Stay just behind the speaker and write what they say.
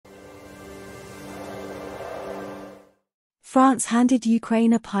France handed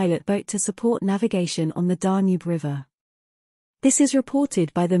Ukraine a pilot boat to support navigation on the Danube River. This is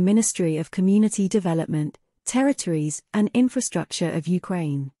reported by the Ministry of Community Development, Territories and Infrastructure of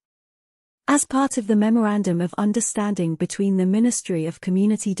Ukraine. As part of the Memorandum of Understanding between the Ministry of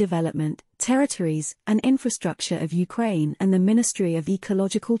Community Development, Territories and Infrastructure of Ukraine and the Ministry of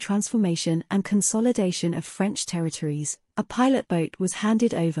Ecological Transformation and Consolidation of French Territories, a pilot boat was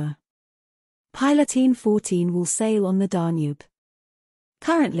handed over. PILOTINE XIV will sail on the Danube.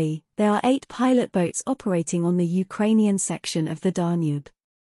 Currently, there are 8 pilot boats operating on the Ukrainian section of the Danube.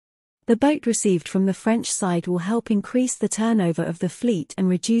 The boat received from the French side will help increase the turnover of the fleet and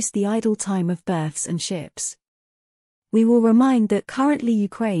reduce the idle time of berths and ships. We will remind that currently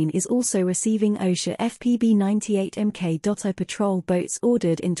Ukraine is also receiving OSHA FPB-98 MK.0 patrol boats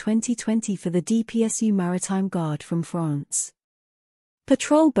ordered in 2020 for the DPSU Maritime Guard from France.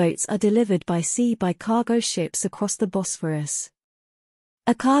 Patrol boats are delivered by sea by cargo ships across the Bosphorus.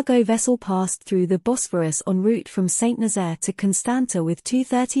 A cargo vessel passed through the Bosphorus en route from St. Nazaire to Constanta with 2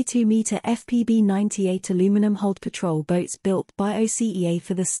 32-meter FPB-98 aluminum-hulled patrol boats built by OCEA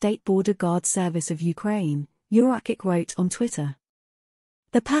for the State Border Guard Service of Ukraine, Eurokik wrote on Twitter.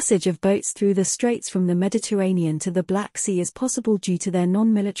 The passage of boats through the straits from the Mediterranean to the Black Sea is possible due to their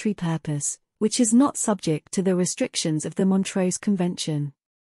non-military purpose, which is not subject to the restrictions of the Montreux Convention.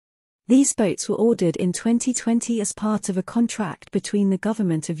 These boats were ordered in 2020 as part of a contract between the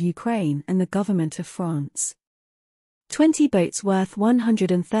government of Ukraine and the government of France. 20 boats worth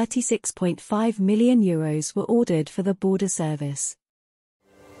 €136.5 million were ordered for the border service.